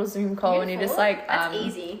like a little Zoom call and you just like... That's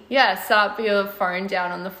easy. set up your phone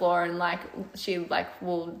down on the floor and like she like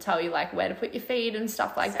will tell you like where to put your feet and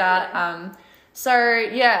stuff like that. So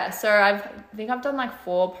I think I've done like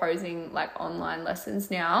 4 posing like online lessons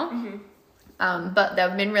now, but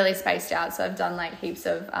they've been really spaced out. So I've done like heaps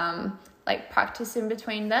of like practice in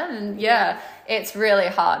between them, and it's really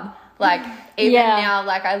hard. Like even now,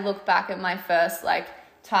 like I look back at my first like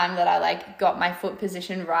time that I like got my foot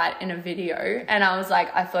position right in a video, and I was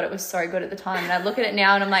like, I thought it was so good at the time, and I look at it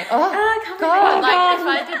now and I'm like, God, like if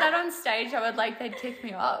I did that on stage, I would like they'd kick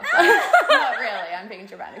me off. Like, not really, I'm being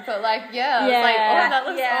dramatic, but like I was like, that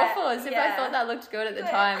looks awful, as if I thought that looked good at the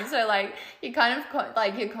time. So like you kind of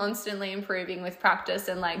like you're constantly improving with practice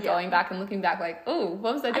and like going back and looking back, like, oh,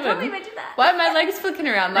 what was I doing? I can't believe I did that. Why are my legs flicking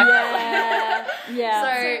around like that?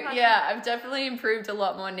 So I've definitely improved a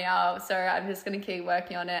lot more now. So I'm just gonna keep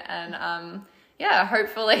working on it and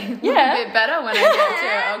hopefully a bit better when I get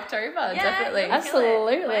to October. Definitely.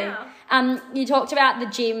 Absolutely. Wow. You talked about the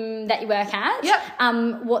gym that you work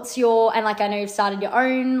at. What's your, and like I know you've started your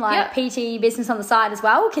own like PT business on the side as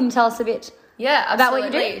well. Can you tell us a bit Yeah, about what you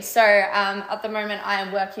absolutely. do? So at the moment I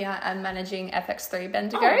am working on and managing FX3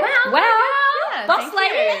 Bendigo. Oh, wow. Wow. Yeah, Boss thank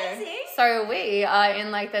lady. you. So we are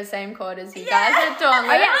in like the same court as you guys at Dawnless.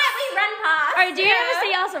 Oh, yeah. We run past. Oh, do you ever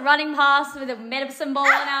see us running past with a medicine ball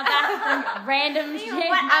on our back and random shit?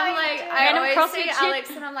 I'm like, I Random always CrossFit see shit? Alex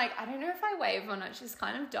and I'm like, I don't know if I wave or not. She's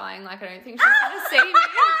kind of dying. Like, I don't think she's going to see me.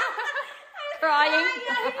 Crying.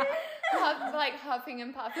 Like huffing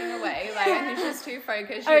and puffing away. Like, I think she's too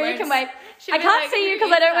focused. Oh, you can wait. I can't see you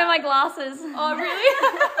because I don't wear my glasses. Oh, really?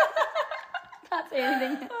 Can't see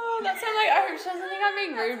anything. Oh, that's I'm like, I hope she doesn't think I'm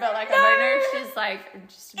being rude, but like, I don't know if she's like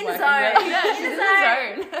just In working zone. really. Yeah, she's in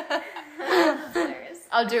the zone.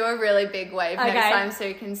 I'll do a really big wave Okay. next time so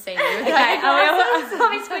you can see me. Okay,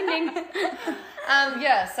 I'll be squinting.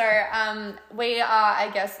 We are, I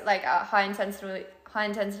guess, like a high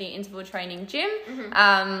intensity interval training gym,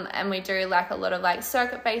 and we do like a lot of like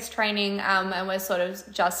circuit based training, and we're sort of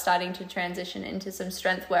just starting to transition into some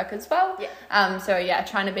strength work as well.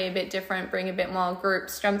 Trying to be a bit different, bring a bit more group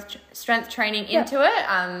strength training into it.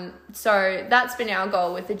 So that's been our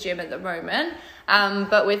goal with the gym at the moment.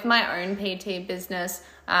 But with my own PT business,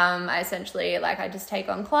 I essentially I just take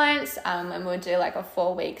on clients, and we'll do like a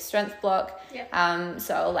 4-week strength block.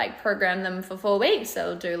 So I'll like program them for 4 weeks.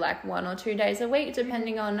 They'll do like 1 or 2 days a week,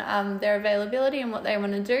 depending on their availability and what they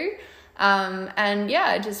want to do.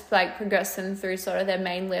 I just like progress them through sort of their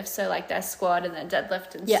main lifts, so like their squat and their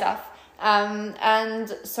deadlift and stuff. And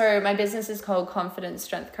so my business is called Confidence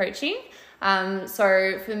Strength Coaching.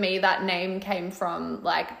 So for me, that name came from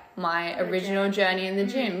like my original journey in the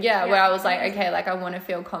gym. Where I was like, okay, like I want to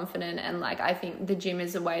feel confident, and like I think the gym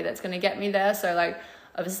is a way that's going to get me there. So like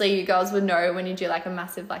obviously you girls would know when you do like a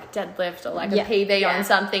massive like deadlift or like a PB on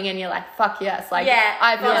something and you're like, fuck yes, like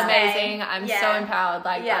I feel amazing, I'm so empowered,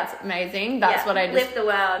 like that's amazing. That's what I just lift the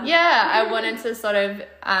world. I wanted to sort of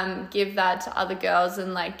give that to other girls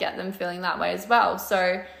and like get them feeling that way as well.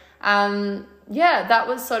 So that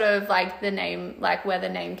was sort of like the name, like where the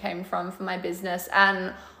name came from for my business.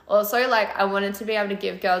 And also like I wanted to be able to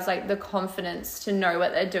give girls like the confidence to know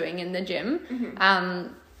what they're doing in the gym.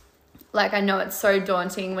 Like I know it's so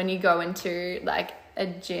daunting when you go into like a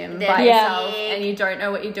gym by yourself and you don't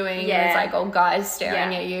know what you're doing, and it's like all guys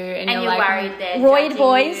staring at you, and you're like worried they're roid judging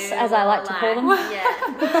boys, you, as I like or to call them.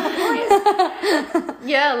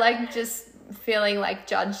 like just feeling like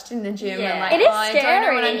judged in the gym and like, It is I don't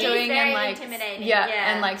know what I'm scary. doing, and like intimidating.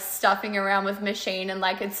 and like stuffing around with machine, and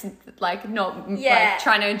like it's like not like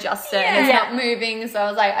trying to adjust it and it's not moving. So I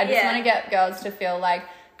was like, I just want to get girls to feel like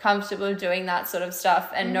comfortable doing that sort of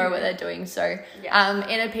stuff and know what they're doing. So in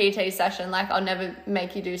a PT session, like I'll never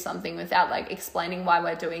make you do something without like explaining why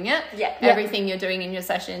we're doing it. Everything you're doing in your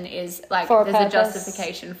session is like for there's a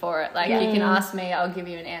justification for it. Like you can ask me, I'll give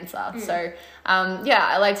you an answer. So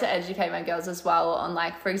I like to educate my girls as well on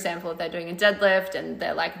like, for example, if they're doing a deadlift and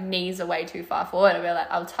their like knees are way too far forward,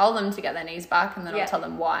 I'll tell them to get their knees back, and then I'll tell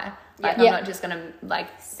them why. Like I'm not just gonna like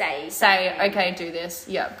say okay, do this.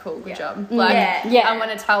 Cool, good job. Like I want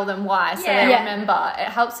to tell them why, so they remember. It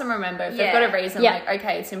helps them remember if they've got a reason. Like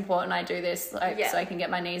okay, it's important I do this, like so I can get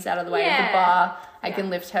my knees out of the way of the bar. I can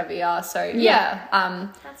lift heavier. So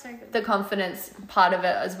that's so good. the confidence part of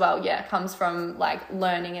it as well. Comes from like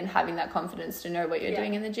learning and having that confidence to know what you're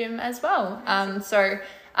doing in the gym as well. So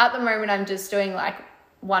at the moment I'm just doing like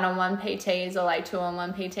 1-on-1 PTs or like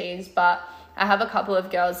 2-on-1 PTs, but I have a couple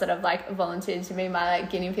of girls that have like volunteered to be my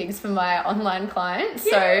like guinea pigs for my online clients.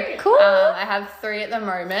 So cool. I have 3 at the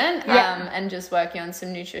moment, and just working on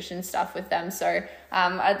some nutrition stuff with them. So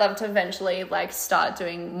I'd love to eventually like start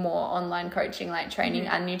doing more online coaching, like training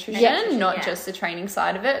and nutrition, not just the training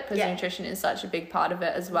side of it, because nutrition is such a big part of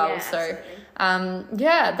it as well. So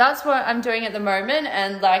that's what I'm doing at the moment,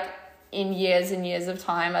 and like in years and years of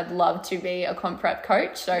time I'd love to be a comp prep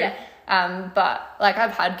coach. So but like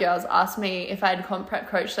I've had girls ask me if I'd comp prep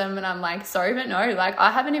coach them, and I'm like, sorry, but no, like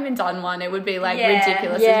I haven't even done one. It would be like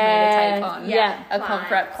ridiculous of me to take on a comp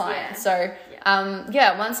prep client. So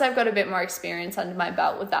once I've got a bit more experience under my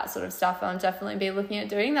belt with that sort of stuff, I'll definitely be looking at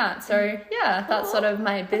doing that. So that's sort of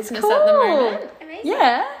my business at the moment.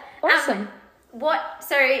 Amazing. Awesome.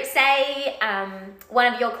 Say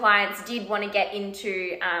one of your clients did want to get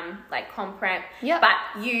into like comp prep, but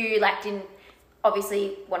you like didn't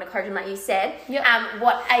obviously want to coach them like you said.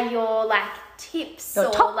 What are your like tips Your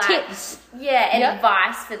or top like tips.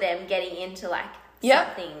 advice for them getting into like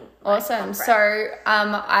something like Awesome. comp prep? So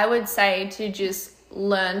I would say to just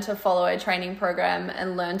learn to follow a training program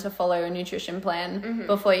and learn to follow a nutrition plan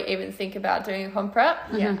before you even think about doing a comp prep.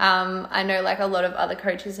 I know like a lot of other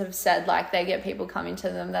coaches have said like they get people coming to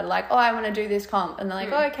them that are like, oh, I want to do this comp, and they're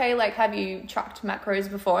like, oh, okay, like have you tracked macros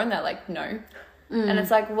before? And they're like, no. And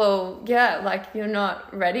it's like, well, yeah, like you're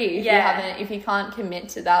not ready if you can't commit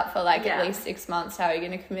to that for like at least 6 months. How are you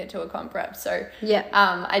going to commit to a comp prep? So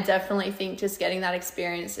I definitely think just getting that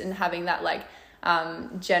experience and having that like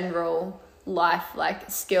general life like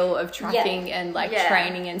skill of tracking and like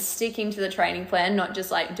training and sticking to the training plan, not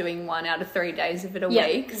just like doing 1 out of 3 days of it a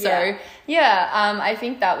week. So I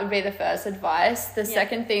think that would be the first advice. The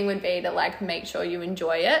second thing would be to like make sure you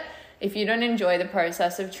enjoy it. If you don't enjoy the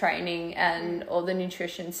process of training and all the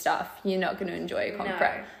nutrition stuff, you're not going to enjoy a comp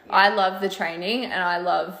prep. I love the training and I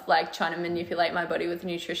love like trying to manipulate my body with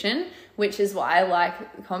nutrition, which is why I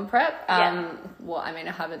like comp prep. Well, I mean,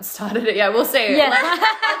 I haven't started it yet. We'll see. I'll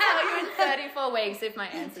tell you in 34 weeks if my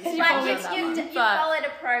answer's like you followed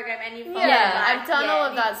a program and you followed I've done all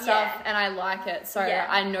of that stuff and I like it. So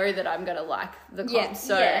I know that I'm going to like the comp.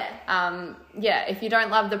 So if you don't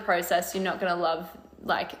love the process, you're not going to love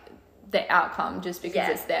like the outcome just because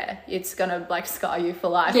it's there. It's gonna like scar you for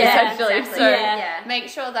life essentially. Exactly. So make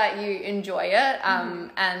sure that you enjoy it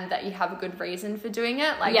and that you have a good reason for doing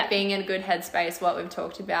it, like being in a good headspace, what we've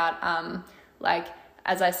talked about. Like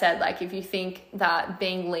as I said, like if you think that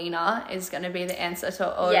being leaner is going to be the answer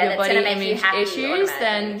to all your body image issues,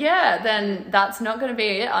 then that's not going to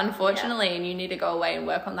be it, unfortunately, and you need to go away and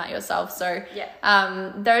work on that yourself. So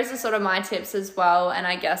those are sort of my tips as well, and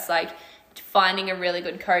I guess like finding a really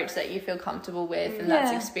good coach that you feel comfortable with and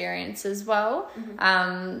that's experience as well.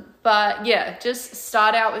 But just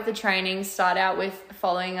start out with the training, start out with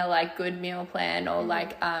following a like good meal plan or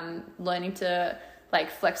like learning to like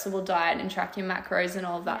flexible diet and track your macros and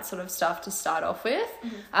all of that sort of stuff to start off with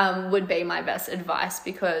would be my best advice,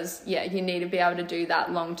 because you need to be able to do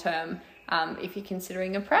that long term if you're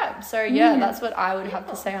considering a prep. So that's what I would have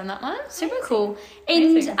to say on that one. Super cool.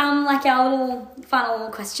 And like our little final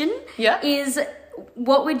question is,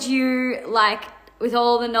 what would you like, with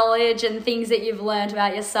all the knowledge and things that you've learned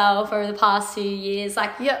about yourself over the past few years,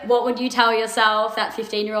 like what would you tell yourself, that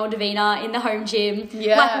 15-year-old Davina in the home gym?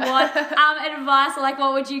 Like what advice, or like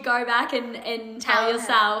what would you go back and tell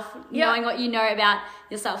yourself, knowing what you know about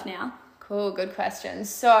yourself now? Cool, good question.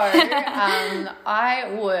 So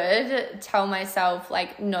I would tell myself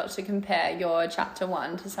like not to compare your chapter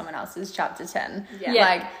 1 to someone else's chapter 10.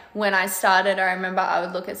 Like when I started, I remember I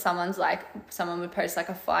would look at someone would post like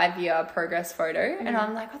a 5-year progress photo and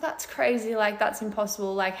I'm like, oh, that's crazy, like that's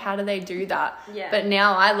impossible, like how do they do that? But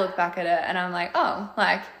now I look back at it and I'm like, oh,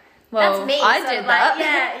 like, well, that's me. I did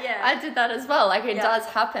that. I did that as well. Like it does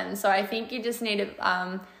happen. So I think you just need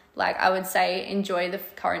to like I would say, enjoy the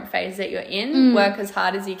current phase that you're in, work as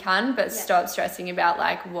hard as you can, but stop stressing about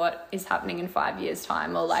like what is happening in 5 years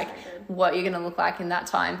time or like what you're going to look like in that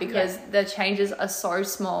time, because the changes are so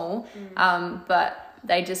small, but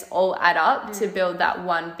they just all add up to build that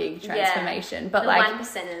one big transformation. But the like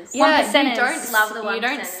 1%ers. you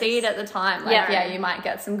don't see it at the time. Like you might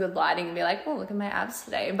get some good lighting and be like, oh, look at my abs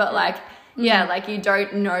today, but like like you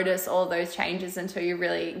don't notice all those changes until you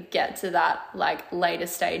really get to that like later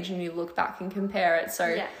stage and you look back and compare it.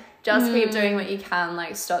 So just keep doing what you can,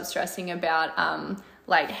 like stop stressing about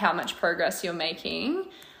like how much progress you're making.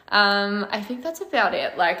 I think that's about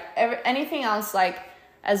it. Like anything else, like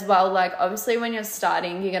as well, like obviously when you're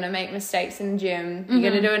starting, you're going to make mistakes in the gym, you're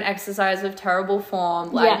going to do an exercise with terrible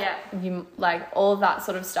form, like you like all of that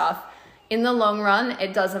sort of stuff. In the long run,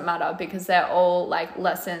 it doesn't matter, because they're all like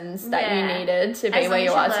lessons that you needed to be where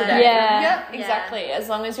you are today. Exactly. As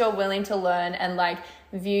long as you're willing to learn and like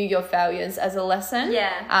view your failures as a lesson,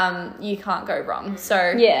 you can't go wrong. So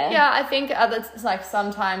I think like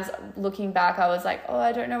sometimes looking back, I was like, oh,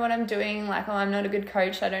 I don't know what I'm doing. Like, oh, I'm not a good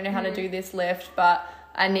coach. I don't know how to do this lift, but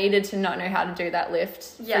I needed to not know how to do that lift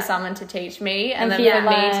for someone to teach me, and then for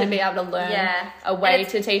me to be able to learn a way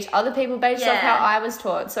to teach other people based off how I was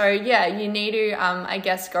taught. So you need to I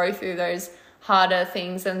guess go through those harder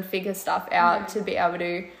things and figure stuff out to be able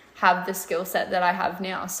to have the skill set that I have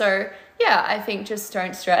now. So I think just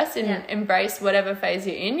don't stress and embrace whatever phase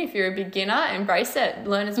you're in. If you're a beginner, embrace it.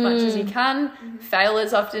 Learn as much as you can, fail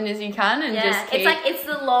as often as you can, and just keep... It's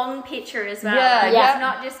the long picture as well. It's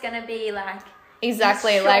not just going to be like...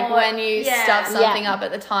 Exactly. Like when you stuff something up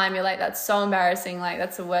at the time, you're like, that's so embarrassing. Like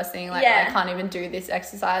that's the worst thing. Like I can't even do this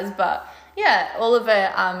exercise. But all of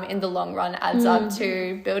it in the long run adds up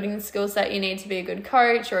to building the skill set you need to be a good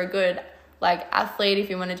coach or a good like athlete if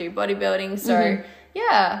you want to do bodybuilding. So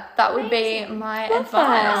yeah, that would be my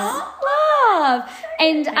advice. Love.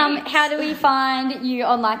 And how do we find you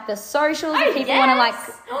on like the socials if people want to like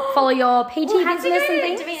follow your PT business and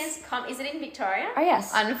things? Is it in Victoria? Oh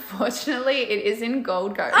yes. Unfortunately, it is in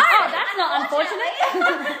Gold Coast. Oh, that's not unfortunate.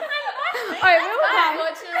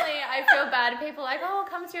 Unfortunately, I feel bad. People are like, oh,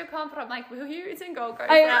 come to your comp. I'm like, will you? It's in Gold Coast.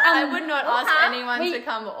 I would not ask anyone to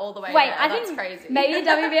come all the way there. That's crazy. Maybe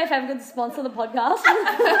WBFM could sponsor the podcast.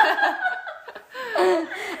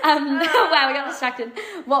 Wow, we got distracted.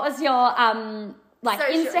 What was your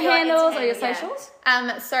Insta handles or your socials?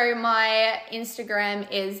 So my Instagram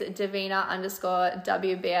is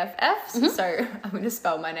Davina_WBFF. Mm-hmm. So I'm going to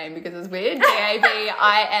spell my name because it's weird.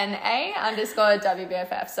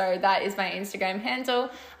 DAVINA_WBFF. So that is my Instagram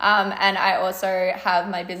handle. And I also have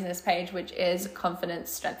my business page, which is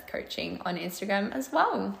Confidence Strength Coaching on Instagram as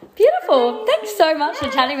well. Beautiful. Thanks so much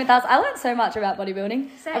for chatting with us. I learned so much about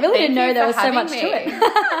bodybuilding. I really didn't know there was so much to it.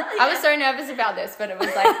 I was so nervous about this, but it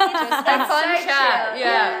was like just a fun chat.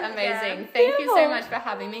 Yeah, amazing. Thank you so much for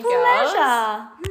having me, girls. Pleasure.